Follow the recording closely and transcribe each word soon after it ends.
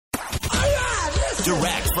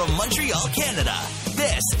Direct from Montreal, Canada,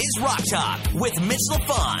 this is Rock Talk with Mitch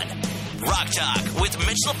LaFon. Rock Talk with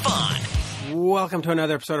Mitch LaFon. Welcome to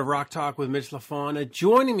another episode of Rock Talk with Mitch LaFon.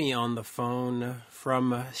 Joining me on the phone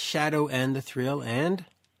from Shadow and the Thrill and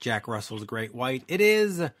Jack Russell's Great White, it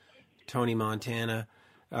is Tony Montana.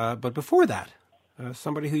 But before that,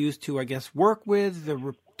 somebody who used to, I guess, work with,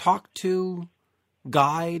 talk to,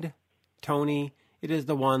 guide Tony. It is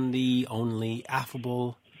the one, the only,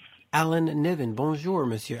 affable Alain Niven. Bonjour,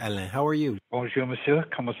 Monsieur Alain. How are you? Bonjour, Monsieur.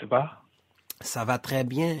 Comment ça va? Ça va très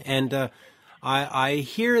bien. And I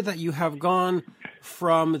hear that you have gone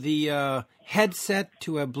from the headset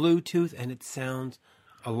to a Bluetooth, and it sounds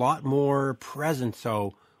a lot more present.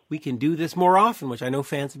 So we can do this more often, which I know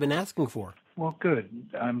fans have been asking for. Well, good.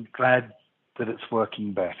 I'm glad that it's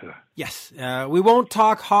working better. Yes. We won't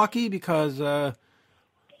talk hockey because,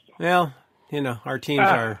 well, you know, our teams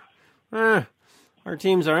are.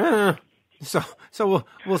 So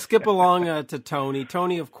we'll skip along to Tony.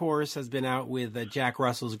 Tony, of course, has been out with Jack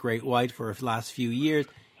Russell's Great White for the last few years.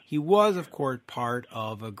 He was, of course, part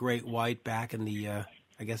of a Great White back in the,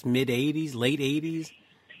 I guess, mid-'80s, late 80s,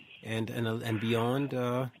 and beyond.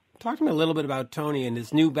 Talk to me a little bit about Tony and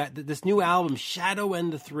this new album, Shadow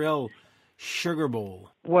and the Thrill, Sugar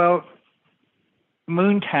Bowl. Well,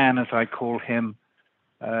 Moontan, as I call him,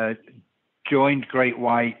 joined Great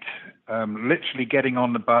White, literally getting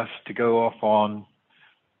on the bus to go off on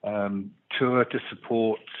tour to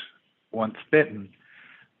support Once Bitten.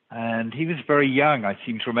 And he was very young. I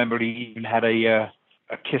seem to remember he even had a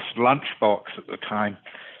Kiss lunchbox at the time.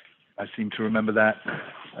 I seem to remember that.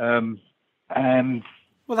 And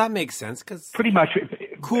well, that makes sense because pretty much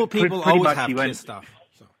cool people always have Kiss stuff.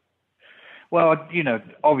 So. Well, you know,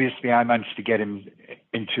 obviously I managed to get him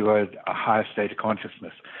into a higher state of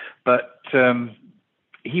consciousness, but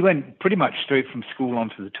he went pretty much straight from school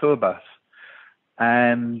onto the tour bus,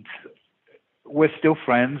 and we're still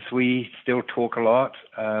friends. We still talk a lot.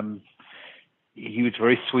 He was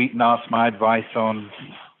very sweet and asked my advice on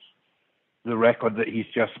the record that he's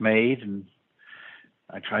just made, and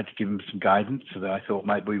I tried to give him some guidance that I thought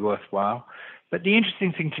might be worthwhile. But the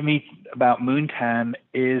interesting thing to me about Moontan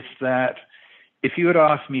is that if you had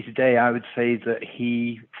asked me today, I would say that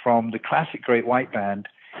he, from the classic Great White Band,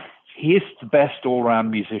 he is the best all-round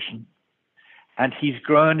musician, and he's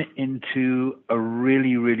grown into a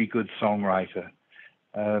really, really good songwriter.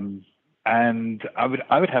 And I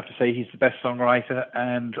would have to say he's the best songwriter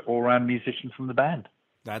and all-round musician from the band.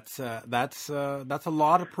 That's a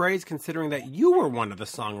lot of praise considering that you were one of the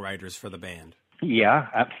songwriters for the band. Yeah,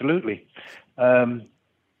 absolutely. I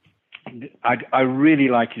really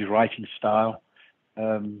like his writing style.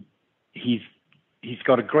 He's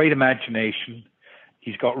got a great imagination.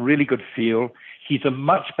 He's got really good feel. He's a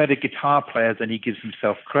much better guitar player than he gives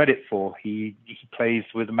himself credit for. He plays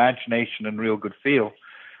with imagination and real good feel.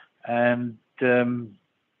 And in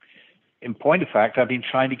point of fact, I've been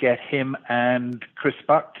trying to get him and Chris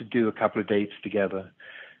Buck to do a couple of dates together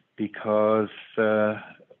because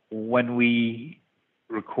when we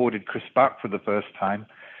recorded Chris Buck for the first time,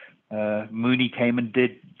 Mooney came and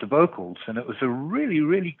did the vocals, and it was a really,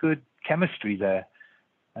 really good chemistry there.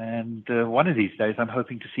 And one of these days, I'm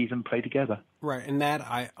hoping to see them play together. Right, and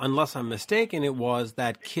that, unless I'm mistaken, it was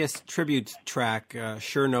that Kiss tribute track,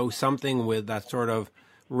 Sure Know Something, with that sort of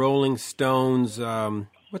Rolling Stones,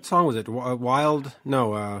 what song was it? Wild?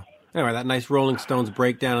 No, anyway, that nice Rolling Stones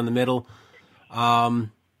breakdown in the middle. Yeah,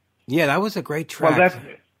 that was a great track.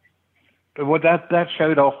 That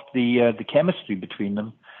showed off the chemistry between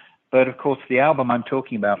them. But, of course, the album I'm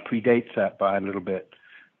talking about predates that by a little bit.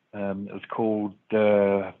 It was called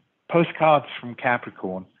Postcards from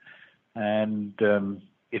Capricorn. And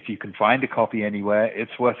if you can find a copy anywhere,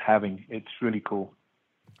 it's worth having. It's really cool.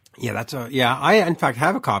 Yeah, I, in fact,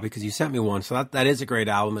 have a copy because you sent me one. So that is a great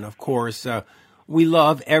album. And, of course, we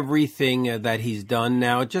love everything that he's done.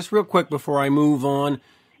 Now, just real quick before I move on,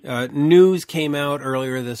 news came out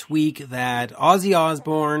earlier this week that Ozzy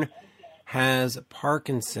Osbourne has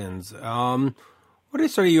Parkinson's. What are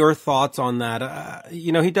sort of your thoughts on that?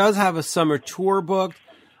 You know, he does have a summer tour booked.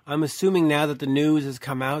 I'm assuming now that the news has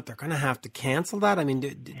come out, they're going to have to cancel that. I mean,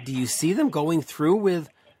 do you see them going through with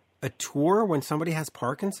a tour when somebody has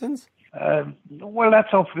Parkinson's? Well,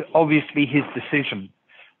 that's obviously his decision.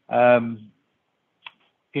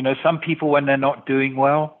 You know, some people, when they're not doing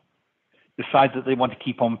well, decide that they want to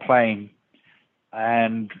keep on playing.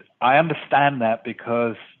 And I understand that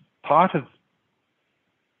because part of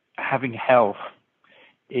having health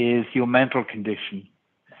is your mental condition.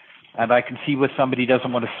 And I can see where somebody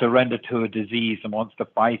doesn't want to surrender to a disease and wants to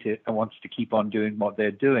fight it and wants to keep on doing what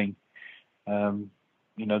they're doing.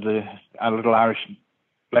 our little Irish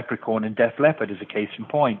leprechaun in Def Leppard is a case in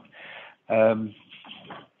point.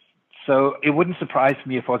 So it wouldn't surprise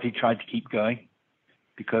me if Ozzy tried to keep going,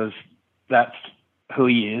 because that's who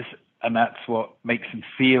he is, and that's what makes him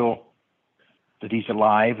feel that he's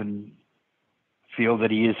alive and feel that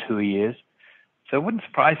he is who he is. So it wouldn't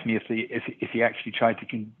surprise me if he actually tried to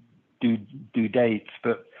do dates.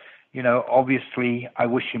 But obviously, I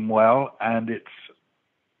wish him well, and it's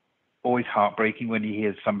always heartbreaking when you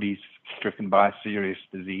hear somebody's stricken by a serious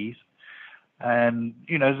disease. And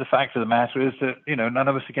the fact of the matter is that none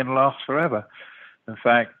of us are going to last forever. In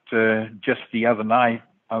fact, just the other night,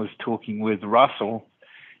 I was talking with Russell,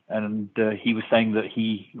 and he was saying that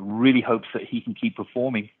he really hopes that he can keep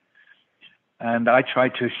performing. And I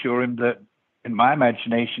tried to assure him that in my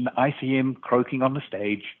imagination, I see him croaking on the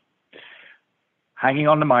stage, hanging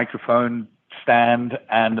on the microphone stand,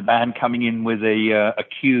 and the band coming in with a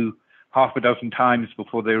cue half a dozen times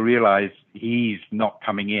before they realize he's not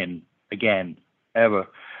coming in again, ever.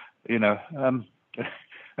 And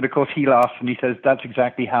of course he laughs and he says, that's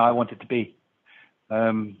exactly how I want it to be.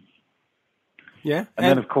 Yeah. And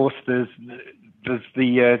then of course there's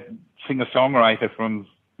the singer-songwriter from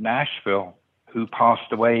Nashville who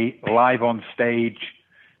passed away live on stage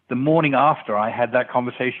the morning after I had that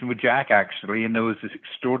conversation with Jack, actually. And there was this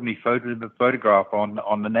extraordinary photograph on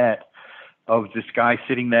the net of this guy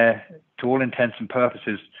sitting there, to all intents and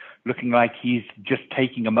purposes, looking like he's just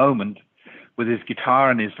taking a moment with his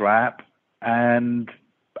guitar in his lap. And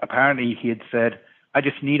apparently he had said, I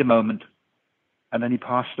just need a moment. And then he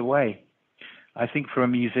passed away. I think for a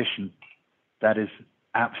musician, that is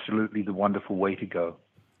absolutely the wonderful way to go.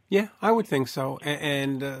 Yeah, I would think so.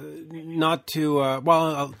 And not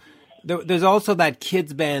to, there's also that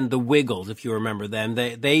kids band, The Wiggles, if you remember them.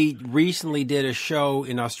 They recently did a show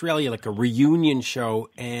in Australia, like a reunion show,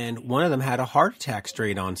 and one of them had a heart attack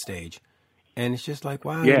straight on stage. And it's just like,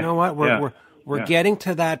 wow, you know what? We're getting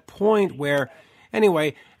to that point where,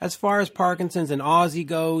 anyway, as far as Parkinson's and Ozzy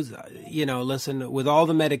goes, listen, with all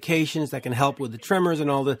the medications that can help with the tremors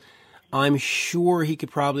and all the, I'm sure he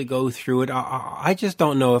could probably go through it. I just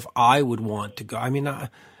don't know if I would want to go. I mean, at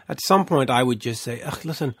some point I would just say,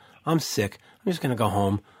 listen, I'm sick. I'm just going to go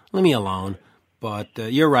home. Leave me alone. But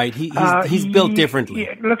you're right. He's built differently.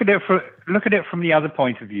 Yeah, look at it from the other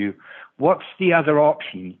point of view. What's the other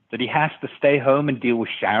option? That he has to stay home and deal with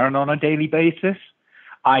Sharon on a daily basis?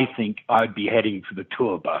 I think I'd be heading for the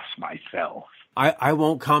tour bus myself. I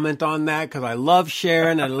won't comment on that because I love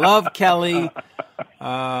Sharon. I love Kelly.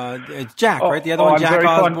 It's Jack, right? The other one, Jack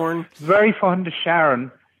Osborne. Very fond of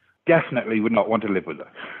Sharon. Definitely would not want to live with her.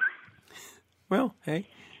 Well, hey,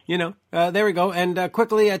 there we go. And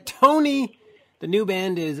quickly, Tony, the new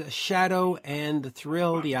band is Shadow and the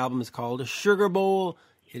Thrill. The album is called Sugar Bowl.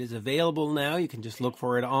 It is available now. You can just look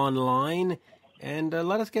for it online. And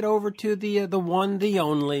let us get over to the one, the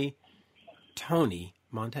only, Tony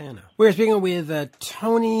Montana. We're speaking with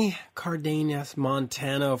Tony Cardenas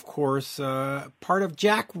Montana, of course, part of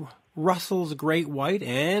Jack Russell's Great White,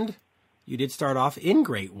 and you did start off in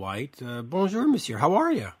Great White. Bonjour, monsieur. How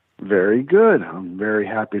are you? Very good. I'm very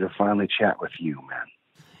happy to finally chat with you, man.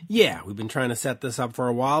 Yeah, we've been trying to set this up for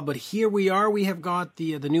a while, but here we are. We have got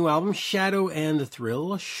the new album, Shadow and the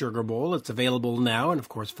Thrill, Sugar Bowl. It's available now, and of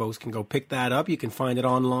course, folks can go pick that up. You can find it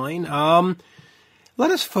online. Let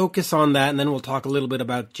us focus on that, and then we'll talk a little bit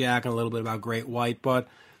about Jack and a little bit about Great White. But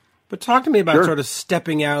talk to me about sort of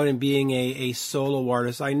stepping out and being a solo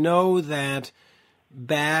artist. I know that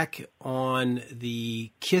back on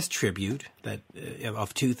the Kiss tribute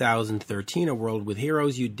of 2013, A World with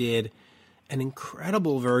Heroes, you did an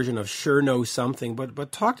incredible version of Sure Know Something.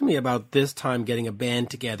 But talk to me about this time getting a band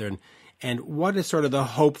together and what is sort of the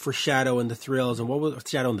hope for Shadow and the Thrills, and what was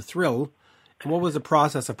Shadow and the Thrill, and what was the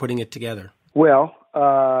process of putting it together? Well,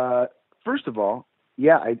 first of all,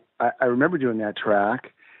 I remember doing that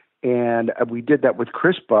track, and we did that with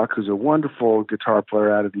Chris Buck, who's a wonderful guitar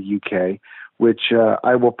player out of the UK, which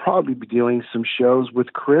I will probably be doing some shows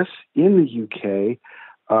with Chris in the UK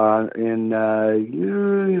in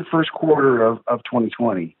the first quarter of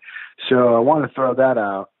 2020. So I want to throw that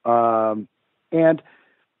out. And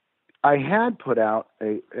I had put out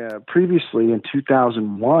previously in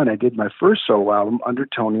 2001, I did my first solo album under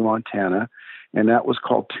Tony Montana, and that was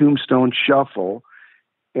called Tombstone Shuffle.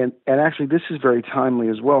 And actually, this is very timely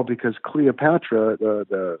as well because Cleopatra,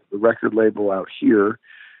 the record label out here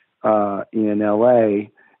in LA,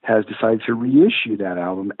 has decided to reissue that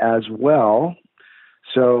album as well.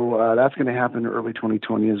 So that's going to happen early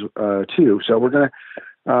 2020 too. So we're going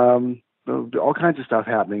to all kinds of stuff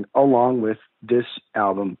happening along with this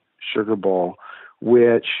album, Sugar Bowl,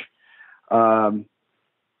 which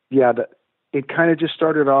it kind of just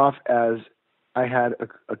started off as I had a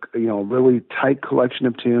really tight collection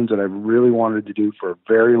of tunes that I really wanted to do for a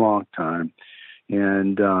very long time,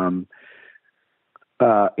 and a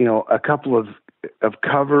couple of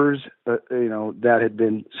covers that had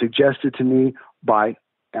been suggested to me by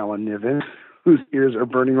Alan Niven, whose ears are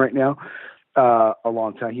burning right now. A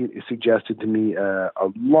long time. He suggested to me a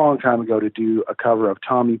long time ago to do a cover of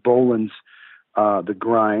Tommy Boland's The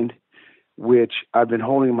Grind, which I've been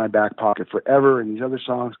holding in my back pocket forever. And these other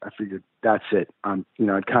songs, I figured that's it. I'd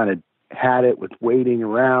kind of had it with waiting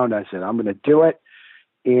around. I said, I'm going to do it.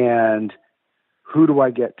 And who do I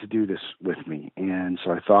get to do this with me? And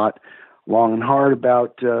so I thought long and hard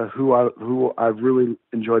about who I've really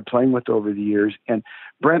enjoyed playing with over the years. And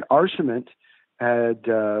Brent Arcement had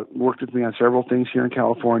worked with me on several things here in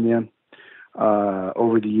California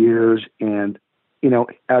over the years. And,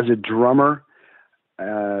 as a drummer,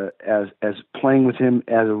 as playing with him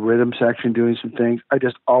as a rhythm section, doing some things, I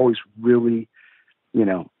just always really,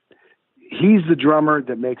 he's the drummer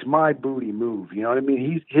that makes my booty move. You know what I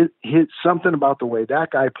mean? He's something about the way that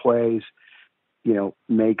guy plays,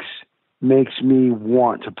 makes me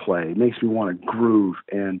want to play, makes me want to groove.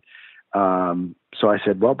 And so I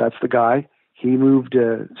said, well, that's the guy. He moved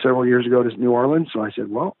several years ago to New Orleans. So I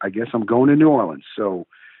said, well, I guess I'm going to New Orleans. So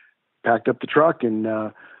packed up the truck and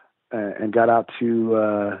got out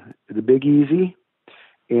to the Big Easy,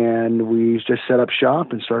 and we just set up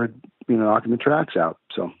shop and started, knocking the tracks out.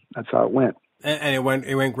 So that's how it went. And it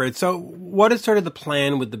went great. So what is sort of the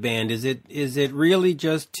plan with the band? Is it really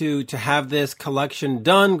just to have this collection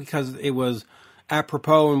done because it was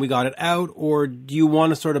apropos and we got it out, or do you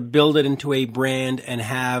want to sort of build it into a brand and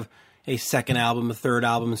have a second album, a third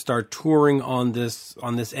album, and start touring on this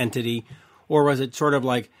entity? Or was it sort of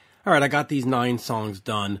like, all right, I got these 9 songs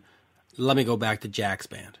done, let me go back to Jack's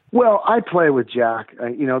band? Well, I play with Jack.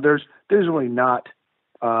 There's really not.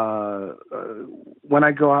 When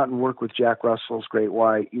I go out and work with Jack Russell's Great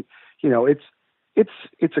White, it's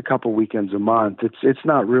a couple weekends a month. It's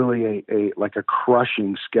not really a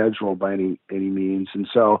crushing schedule by any means, and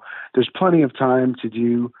so there's plenty of time to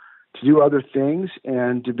do other things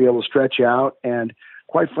and to be able to stretch out. And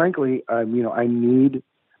quite frankly, I need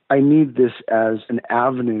this as an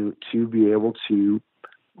avenue to be able to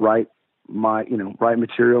write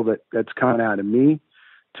material that's coming out of me,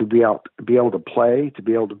 to be able to play, to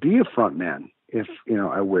be able to be a front man if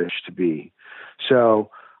I wish to be. So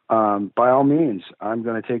by all means, I'm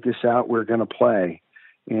going to take this out. We're going to play,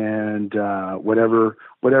 and whatever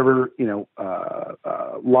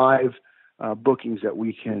live bookings that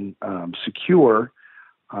we can secure,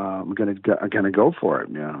 I'm going to go for it.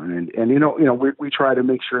 And we try to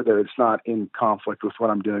make sure that it's not in conflict with what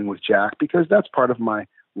I'm doing with Jack, because that's part of my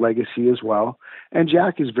legacy as well. And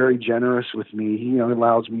Jack is very generous with me. He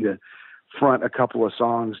allows me to front a couple of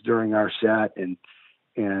songs during our set, and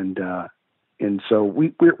so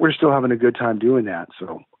we're still having a good time doing that.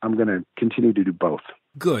 So I'm going to continue to do both.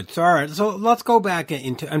 Good. So all right. So let's go back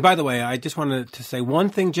into. And by the way, I just wanted to say one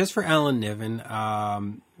thing just for Alan Niven.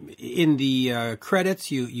 In the credits,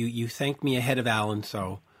 you thanked me ahead of Alan,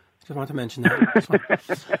 so. Just want to mention that. I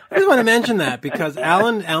just want to mention that because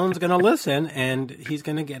Alan's going to listen and he's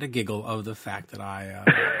going to get a giggle of the fact that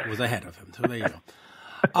I was ahead of him. So there you go.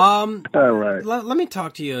 All right. Let me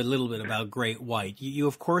talk to you a little bit about Great White. You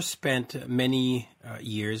of course spent many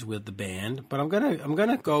years with the band, but I'm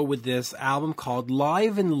gonna go with this album called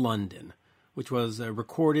Live in London, which was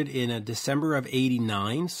recorded in December of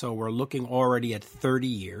 '89. So we're looking already at 30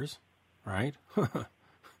 years, right?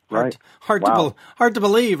 Right. Hard to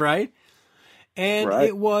believe, right? And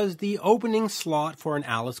It was the opening slot for an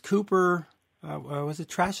Alice Cooper. Was it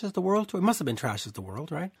Trash Is the World tour? It must have been Trash Is the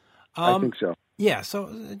World, right? I think so. Yeah.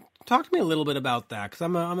 So talk to me a little bit about that, because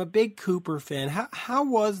I'm a big Cooper fan. How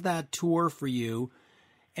was that tour for you?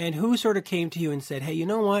 And who sort of came to you and said, hey, you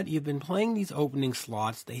know what? You've been playing these opening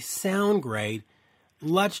slots. They sound great.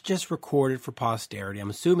 Let's just record it for posterity. I'm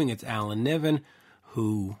assuming it's Alan Niven,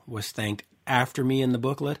 who was thanked after me in the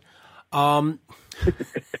booklet. I'm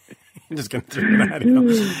just going to throw that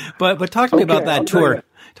in. But talk to me about that tour.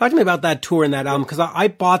 Talk to me about that tour and that album, because I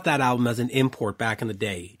bought that album as an import back in the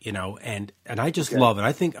day, and I just love it.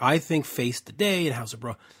 I think Face the Day and House of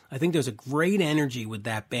Bro. I think there's a great energy with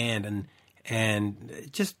that band, and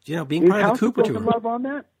just being part of the Cooper tour. House of Broken Love on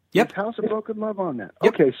that? Yep. House of Broken Love on that.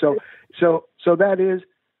 Yep. Okay, so that is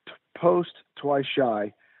post Twice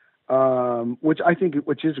Shy. Which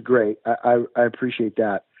is great. I appreciate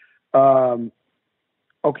that.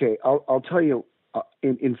 Okay, I'll tell you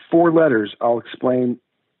in 4 letters. I'll explain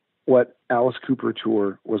what Alice Cooper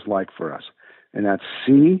tour was like for us, and that's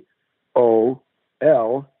COLLECT.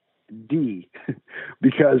 D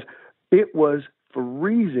because it was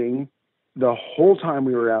freezing the whole time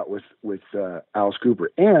we were out with Alice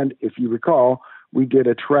Cooper. And if you recall, we did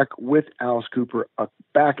a trek with Alice Cooper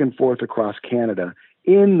back and forth across Canada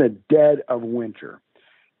in the dead of winter.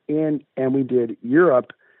 And we did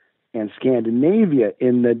Europe and Scandinavia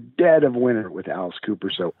in the dead of winter with Alice Cooper.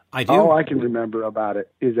 So all I can remember about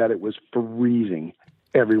it is that it was freezing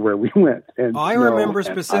everywhere we went. And I remember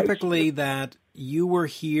specifically that you were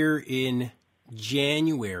here in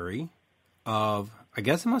January of, I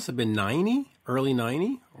guess it must have been 90, early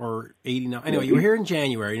 90 or 89. Anyway, you were here in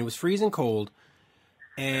January and it was freezing cold.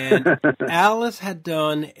 And Alice had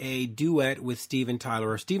done a duet with Steven Tyler,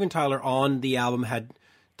 or Steven Tyler on the album had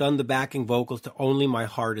done the backing vocals to Only My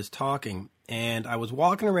Heart Is Talking. And I was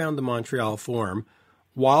walking around the Montreal Forum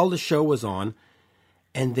while the show was on,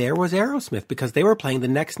 and there was Aerosmith because they were playing the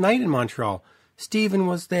next night in Montreal. Steven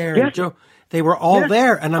was there, and Joe, they were all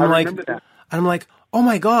there. And I'm like, oh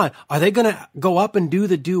my God, are they going to go up and do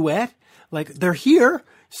the duet? Like, they're here,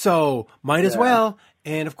 so might as well.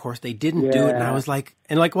 And of course they didn't do it. And I was like,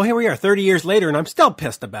 well, here we are 30 years later and I'm still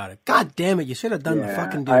pissed about it. God damn it. You should have done the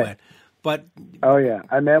fucking duet. But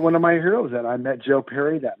I met one of my heroes and I met Joe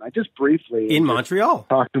Perry that night, just briefly in Montreal.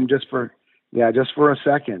 Talked to him just for a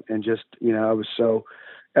second. And just, I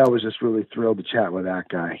was just really thrilled to chat with that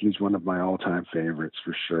guy. He's one of my all-time favorites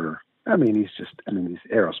for sure. He's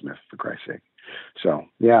Aerosmith, for Christ's sake. So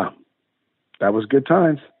that was good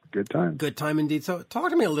times. Good time. Good time indeed. So talk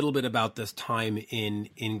to me a little bit about this time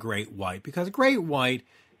in Great White, because Great White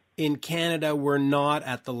in Canada were not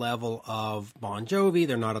at the level of Bon Jovi.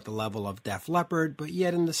 They're not at the level of Def Leppard, but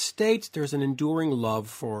yet in the States, there's an enduring love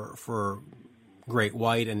for Great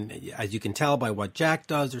White. And as you can tell by what Jack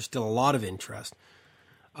does, there's still a lot of interest.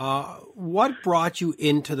 What brought you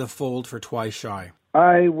into the fold for Twice Shy?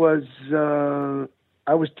 I was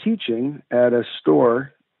teaching at a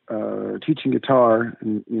store, teaching guitar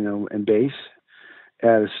and bass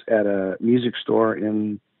at a music store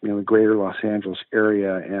in the greater Los Angeles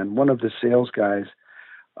area. And one of the sales guys,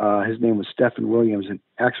 his name was Stephen Williams. And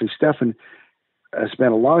actually Stephen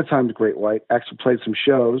spent a lot of time with Great White, actually played some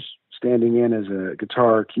shows standing in as a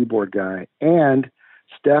guitar keyboard guy. And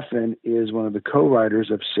Stephen is one of the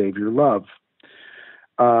co-writers of Save Your Love.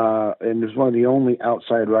 And is one of the only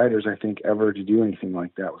outside writers, I think, ever to do anything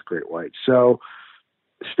like that with Great White. So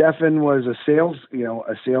Stephen was a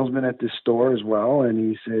salesman at this store as well. And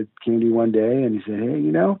he came to me one day and he said, hey,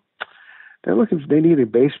 they need a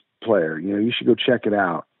bass player. You should go check it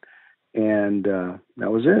out. And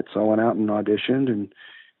that was it. So I went out and auditioned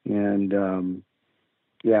and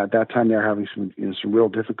at that time they were having some real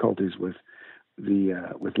difficulties with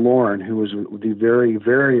Lauren, who was the very,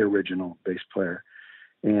 very original bass player.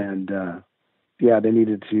 And they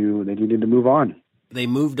needed to move on. They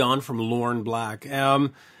moved on from Lorne Black.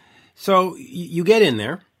 So you get in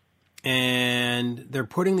there, and they're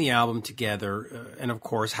putting the album together. And, of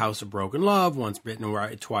course, House of Broken Love, Once Bitten,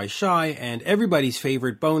 Twice Shy, and everybody's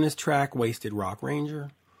favorite bonus track, Wasted Rock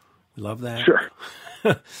Ranger. We love that. Sure.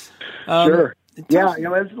 Sure. Yeah,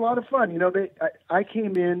 it's a lot of fun. I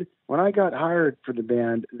came in, when I got hired for the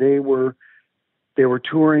band, they were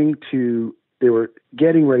touring they were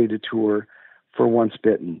getting ready to tour for Once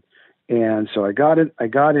Bitten. And so I got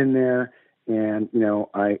in there and,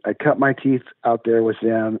 I cut my teeth out there with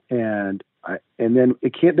them. And then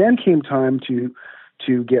then came time to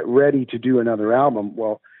get ready to do another album.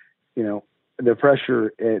 Well, the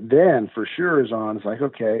pressure then for sure is on. It's like,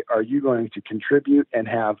 okay, are you going to contribute and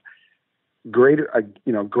have greater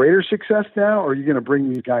success now, or are you going to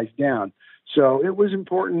bring these guys down? So it was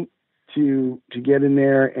important to get in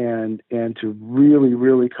there and to really,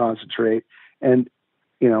 really concentrate. And,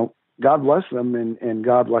 God bless them and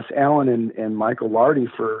God bless Alan and Michael Lardy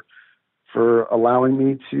for allowing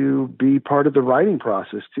me to be part of the writing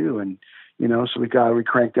process too. And, so we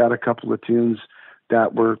cranked out a couple of tunes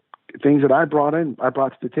that were things that I brought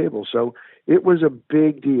to the table. So it was a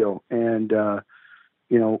big deal. And,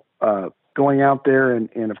 going out there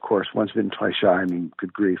and of course, Once Bitten, Twice Shy,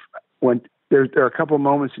 good grief. When there are a couple of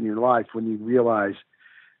moments in your life when you realize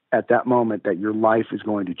at that moment that your life is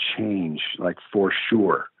going to change, like for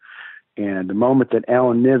sure. And the moment that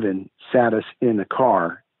Alan Niven sat us in the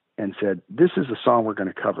car and said, this is the song we're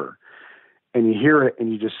going to cover. And you hear it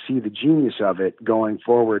and you just see the genius of it going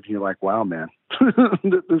forward. You're like, wow, man,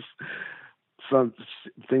 some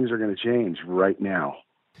things are going to change right now.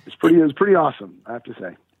 It was pretty awesome, I have to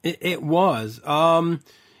say. It was.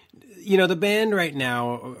 The band right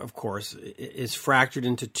now, of course, is fractured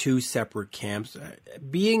into two separate camps.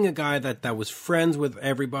 Being a guy that was friends with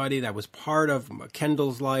everybody, that was part of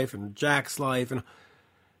Kendall's life and Jack's life, and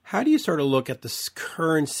How do you sort of look at the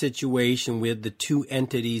current situation with the two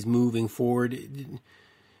entities moving forward?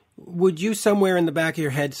 Would you somewhere in the back of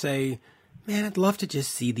your head say, man, I'd love to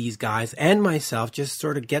just see these guys and myself just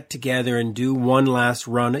sort of get together and do one last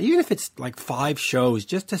run, even if it's like 5 shows,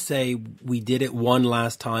 just to say we did it one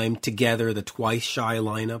last time together, the Twice Shy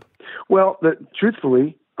lineup? Well,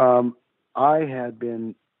 truthfully, I had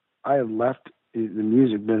left the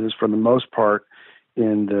music business for the most part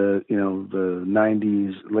in the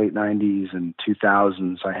 90s, late 90s and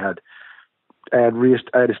 2000s. I had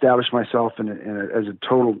established myself as a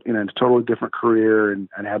totally different career, and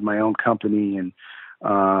had my own company, and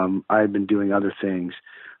I had been doing other things,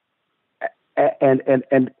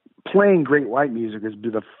 and playing Great White music has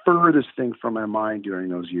been the furthest thing from my mind during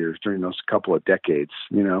those years, during those couple of decades.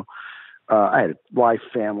 I had a wife,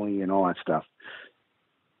 family, and all that stuff.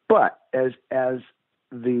 But as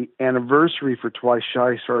the anniversary for Twice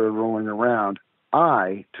Shy started rolling around,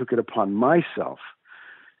 I took it upon myself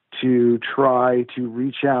to try to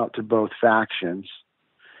reach out to both factions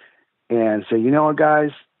and say, you know what,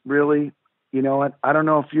 guys, really, you know what? I don't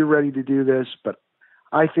know if you're ready to do this, but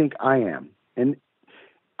I think I am. And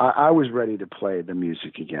I was ready to play the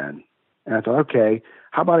music again. And I thought, okay,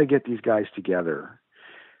 how about I get these guys together?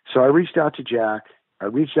 So I reached out to Jack, I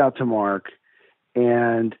reached out to Mark,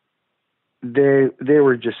 and they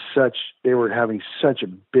were having such a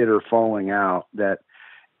bitter falling out that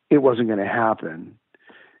it wasn't going to happen.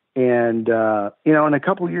 And, and a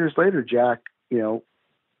couple of years later, Jack, he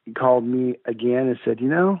called me again and said,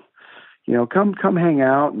 come hang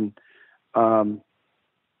out. And,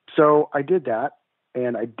 so I did that,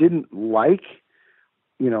 and I didn't I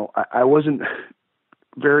wasn't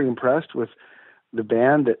very impressed with the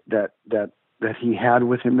band that he had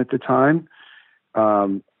with him at the time.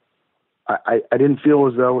 I didn't feel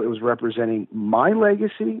as though it was representing my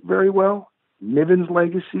legacy very well, Niven's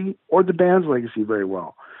legacy, or the band's legacy very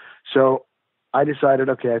well. So I decided,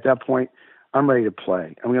 okay, at that point, I'm ready to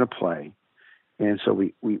play. I'm going to play. And so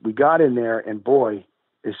we got in there, and boy,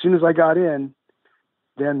 as soon as I got in,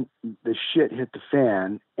 then the shit hit the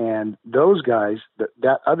fan, and those guys,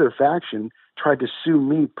 that other faction, tried to sue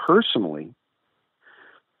me personally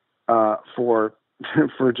for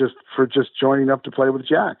just joining up to play with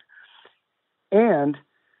Jack. And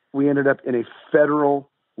we ended up in a federal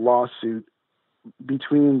lawsuit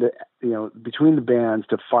between the bands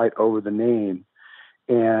to fight over the name.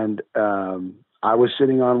 And I was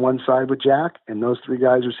sitting on one side with Jack, and those 3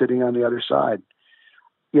 guys were sitting on the other side.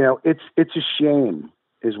 It's a shame,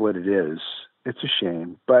 is what it is. It's a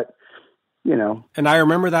shame, but And I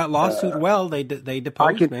remember that lawsuit well. They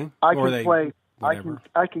deposed me. I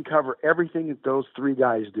can cover everything that those 3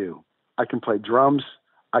 guys do. I can play drums.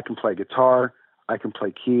 I can play guitar. I can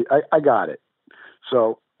play key. I got it.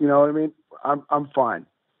 So, you know what I mean? I'm fine.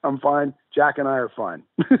 I'm fine. Jack and I are fine.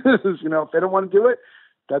 If they don't want to do it,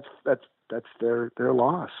 that's their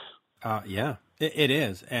loss. Yeah, it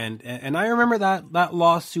is. And I remember that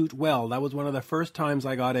lawsuit well. That was one of the first times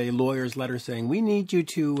I got a lawyer's letter saying, we need you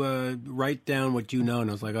to write down what you know. And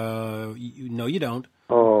I was like, no, you don't.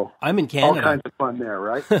 Oh, I'm in Canada. All kinds of fun there,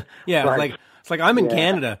 right? Yeah. Right. It's like I'm in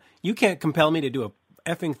Canada. You can't compel me to do a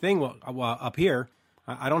effing thing up here.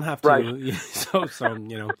 I don't have to. Right. So.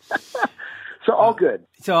 So all good.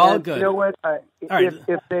 So all good. You know what? Right.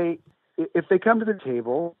 If they come to the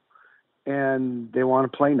table and they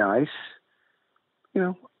want to play nice,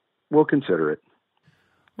 we'll consider it.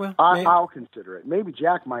 Well, I'll consider it. Maybe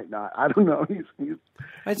Jack might not. I don't know.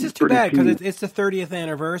 It's just too bad because it's the 30th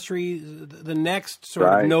anniversary. The next sort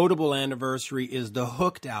of notable anniversary is the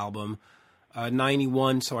Hooked album,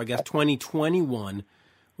 91. So I guess 2021,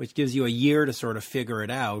 which gives you a year to sort of figure it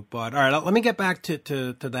out. But all right, let me get back to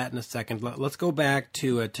that in a second. Let's go back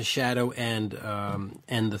to Shadow and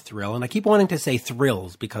the Thrill. And I keep wanting to say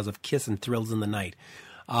Thrills because of Kiss and Thrills in the Night.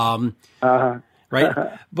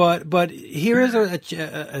 Right? But here is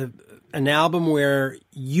an album where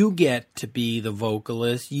you get to be the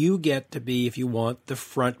vocalist. You get to be, if you want, the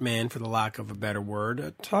front man, for the lack of a better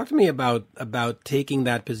word. Talk to me about taking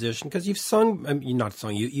that position, because you've sung,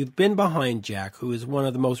 you've been behind Jack, who is one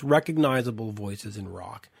of the most recognizable voices in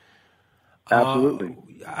rock. Absolutely.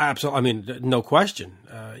 Absolutely. I mean, no question.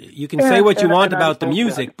 You can say what you want about the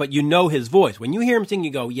music, but you know his voice. When you hear him sing,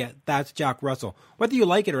 you go, yeah, that's Jack Russell. Whether you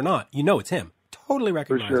like it or not, you know it's him. Totally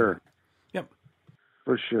recognizable. For sure. Yep.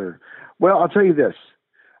 For sure. Well, I'll tell you this.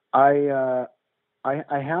 I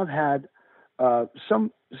have had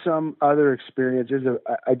some other experiences.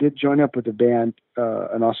 I did join up with a band,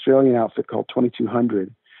 an Australian outfit called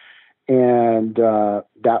 2200, and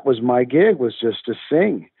that was my gig, was just to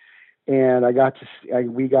sing. And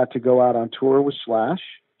we got to go out on tour with Slash,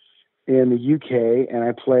 in the UK, and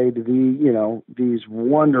I played these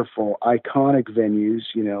wonderful, iconic venues,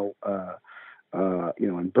 in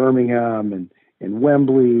Birmingham and in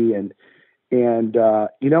Wembley, and I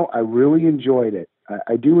really enjoyed it.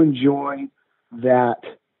 I do enjoy that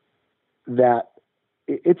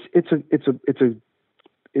it's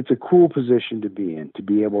a cool position to be in, to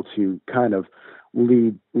be able to kind of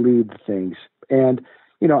lead things. And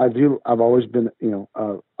I've always been,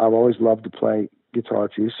 I've always loved to play guitar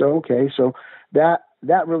too. So that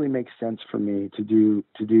really makes sense for me to do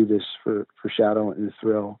this for Shadow and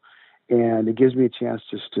Thrill, and it gives me a chance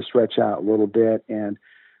just to stretch out a little bit. And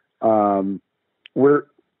we're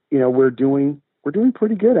doing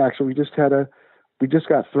pretty good, actually. We just got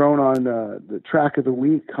thrown on the Track of the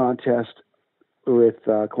Week contest with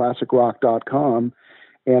ClassicRock.com,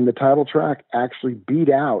 and the title track actually beat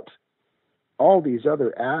out all these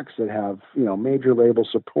other acts that have major label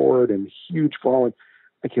support and huge following.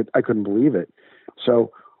 I couldn't believe it.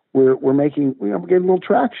 So we're getting a little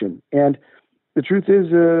traction. And the truth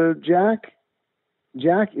is, Jack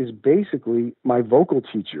is basically my vocal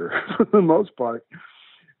teacher for the most part.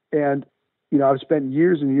 And I've spent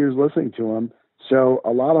years and years listening to him. So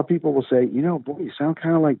a lot of people will say, boy, you sound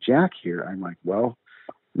kind of like Jack here. I'm like, well,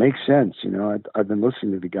 makes sense. I've been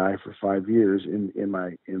listening to the guy for 5 years in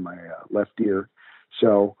my left ear.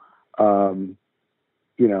 So,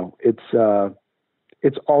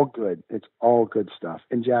 it's all good. It's all good stuff.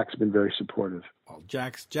 And Jack's been very supportive. Well,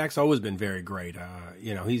 Jack's always been very great.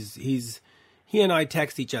 He and I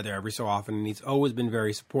text each other every so often, and he's always been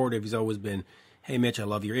very supportive. He's always been, hey, Mitch, I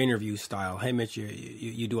love your interview style. Hey, Mitch,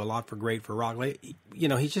 you do a lot for rock.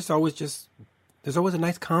 He's just always there's always a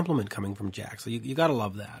nice compliment coming from Jack. So you got to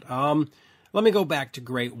love that. Let me go back to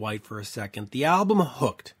Great White for a second. The album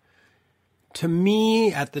Hooked, to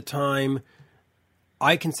me at the time,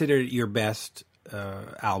 I considered it your best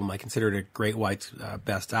album. I considered it Great White's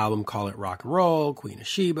best album. Call It Rock and Roll, Queen of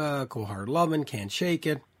Sheba, Cold Hearted Lovin', Can't Shake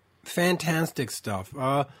It. Fantastic stuff.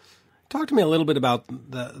 Talk to me a little bit about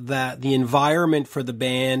the environment for the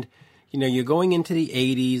band. You're going into the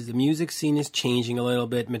 80s. The music scene is changing a little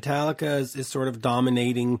bit. Metallica is sort of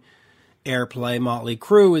dominating airplay. Motley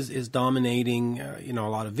Crue is dominating, a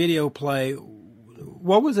lot of video play.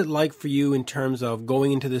 What was it like for you in terms of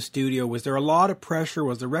going into the studio? Was there a lot of pressure?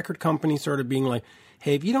 Was the record company sort of being like,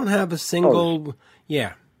 hey, if you don't have a single... Oh.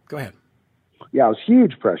 Yeah, go ahead. Yeah, it was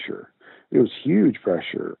huge pressure.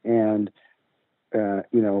 And,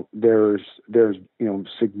 there's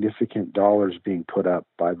significant dollars being put up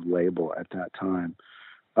by the label at that time.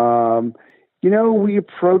 We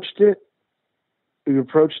approached it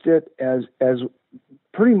as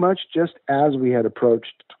pretty much just as we had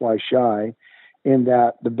approached Twice Shy, in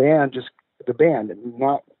that the band,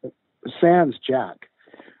 not sans Jack,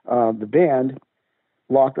 the band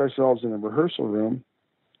locked ourselves in a rehearsal room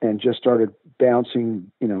and just started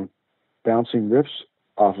bouncing riffs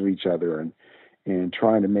off of each other and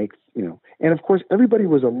trying to make, and of course everybody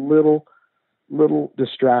was a little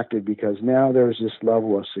distracted because now there's this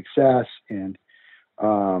level of success and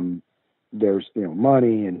there's,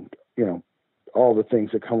 money and, all the things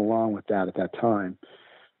that come along with that at that time.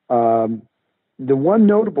 The one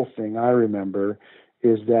notable thing I remember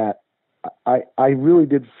is that I really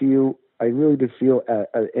did feel an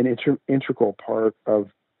integral part of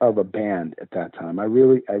a band at that time. I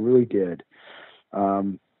really did.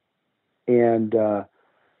 And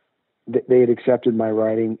they had accepted my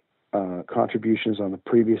writing contributions on the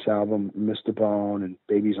previous album, Missed the Bone and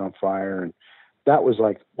Babies on Fire, and that was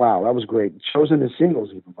like, wow, that was great. Chosen as singles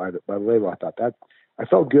even by the label. I thought that I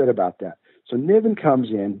felt good about that. So Niven comes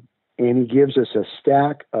in and he gives us a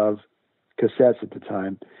stack of cassettes at the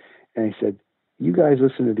time, and he said, "You guys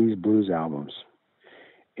listen to these blues albums,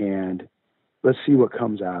 and let's see what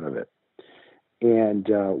comes out of it." And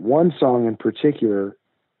one song in particular,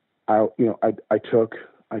 I took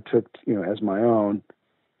as my own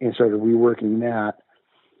and started reworking that.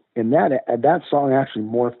 And that song actually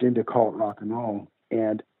morphed into Call It Rock and Roll.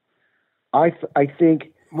 And I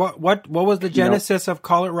think what was the genesis of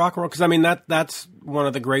Call It Rock and Roll? Because I mean that's one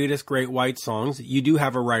of the greatest Great White songs. You do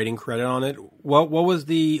have a writing credit on it. What was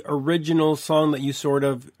the original song that you sort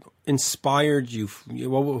of inspired you?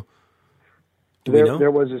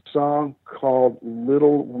 There was a song called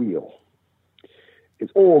Little Wheel.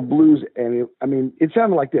 It's old blues, and it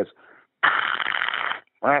sounded like this.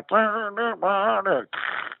 It's one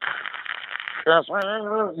of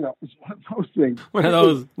those things. One of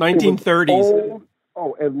those 1930s.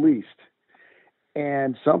 At least.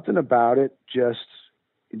 And something about it just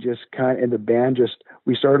kind of, and the band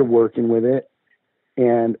we started working with it,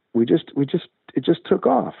 and we just just took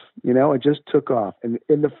off. It just took off, and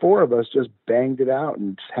the four of us just banged it out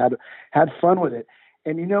and just had fun with it.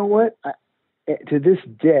 And you know what? To this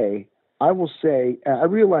day, I will say I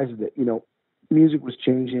realized that music was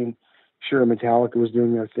changing. Sure, Metallica was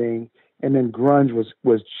doing their thing, and then grunge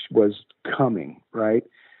was coming, right?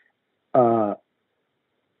 That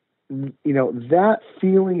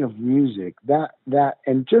feeling of music, that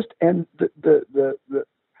and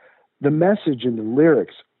the message and the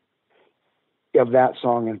lyrics of that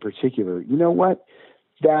song in particular. You know what?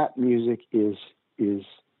 That music is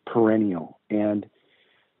perennial, and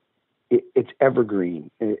it's evergreen.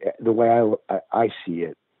 The way I see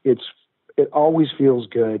it, it always feels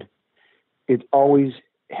good. It always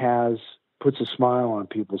puts a smile on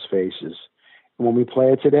people's faces. And when we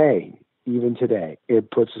play it today, even today, it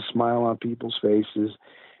puts a smile on people's faces,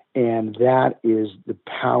 and that is the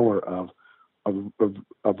power of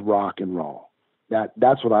rock and roll.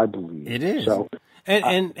 That's what I believe. It is. So,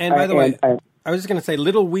 and by the way, I was just going to say,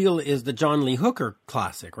 Little Wheel is the John Lee Hooker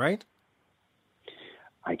classic, right?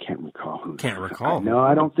 I can't recall who. Can't recall. No,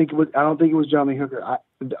 I don't think it was John Lee Hooker.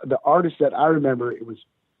 The artist that I remember,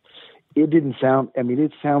 it didn't sound. I mean,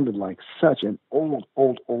 it sounded like such an old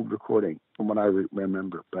recording from what I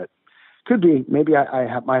remember, but could be. Maybe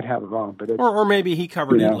I might have it wrong, but or maybe he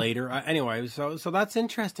covered it later. Anyway, so that's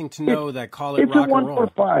interesting to know that Call It Rock and Roll.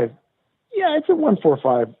 It's a 145. Yeah, it's a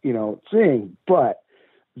 145, thing, but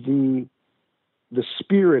the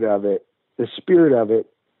spirit of it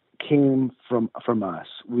came from us.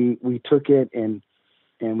 We took it and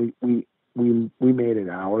we made it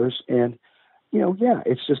ours, and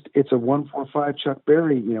it's a 145 Chuck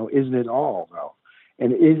Berry, isn't it all though?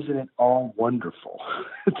 And isn't it all wonderful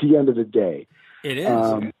at the end of the day? It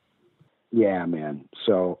is. Yeah, man.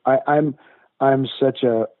 So I'm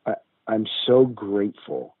so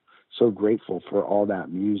grateful for all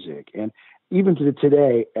that music. And even to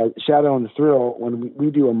today at Shadow and the Thrill, when we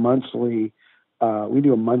do a monthly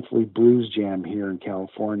blues jam here in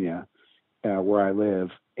California, where I live,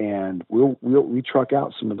 and we truck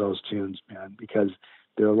out some of those tunes, man, because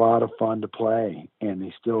they're a lot of fun to play, and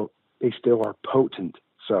they still are potent.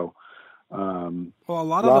 So, well, a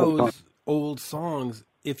lot of those old songs,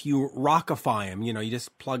 if you rockify them, you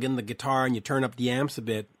just plug in the guitar and you turn up the amps a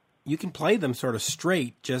bit, you can play them sort of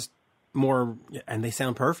straight, just more, and they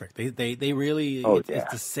sound perfect. They really,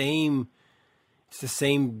 it's the same. It's the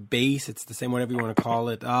same bass. It's the same, whatever you want to call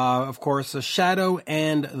it. Of course,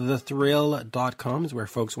 shadowandthethrill.com is where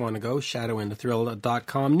folks want to go.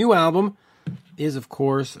 Shadowandthethrill.com. New album is, of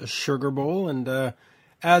course, Sugar Bowl. And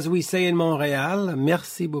as we say in Montreal,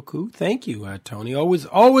 merci beaucoup. Thank you, Tony. Always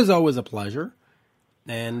a pleasure.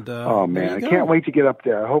 And oh, man, I can't wait to get up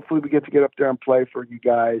there. Hopefully we get up there and play for you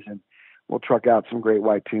guys, and we'll truck out some great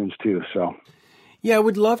white tunes, too. So. Yeah, I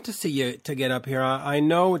would love to see you to get up here. I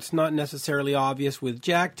know it's not necessarily obvious with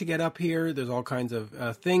Jack to get up here. There's all kinds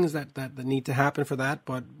of things that need to happen for that,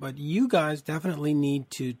 but you guys definitely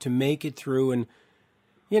need to make it through. And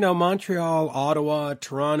Montreal, Ottawa,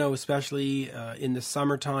 Toronto, especially in the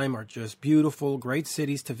summertime, are just beautiful, great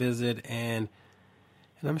cities to visit, and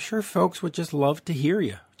I'm sure folks would just love to hear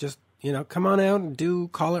you. Just come on out and do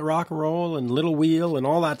Call It Rock and Roll and Little Wheel and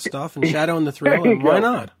all that stuff, and Shadow and the Thrill, and why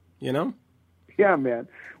not? Yeah, man.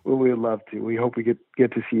 Well, we would love to. We hope we get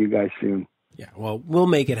to see you guys soon. Yeah, well, we'll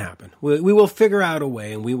make it happen. We will figure out a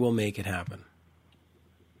way, and we will make it happen.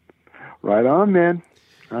 Right on, man.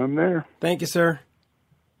 I'm there. Thank you, sir.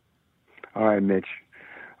 All right, Mitch.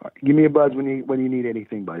 Give me a buzz when you need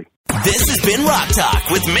anything, buddy. This has been Rock Talk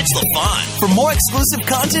with Mitch LaFon. For more exclusive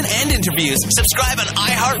content and interviews, subscribe on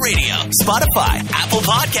iHeartRadio, Spotify, Apple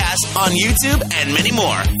Podcasts, on YouTube, and many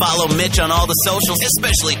more. Follow Mitch on all the socials,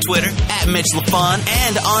 especially Twitter, @Mitch LaFon,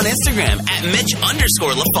 and on Instagram,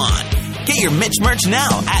 @Mitch_LaFon. Get your Mitch merch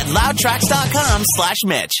now at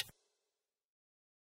loudtracks.com/Mitch.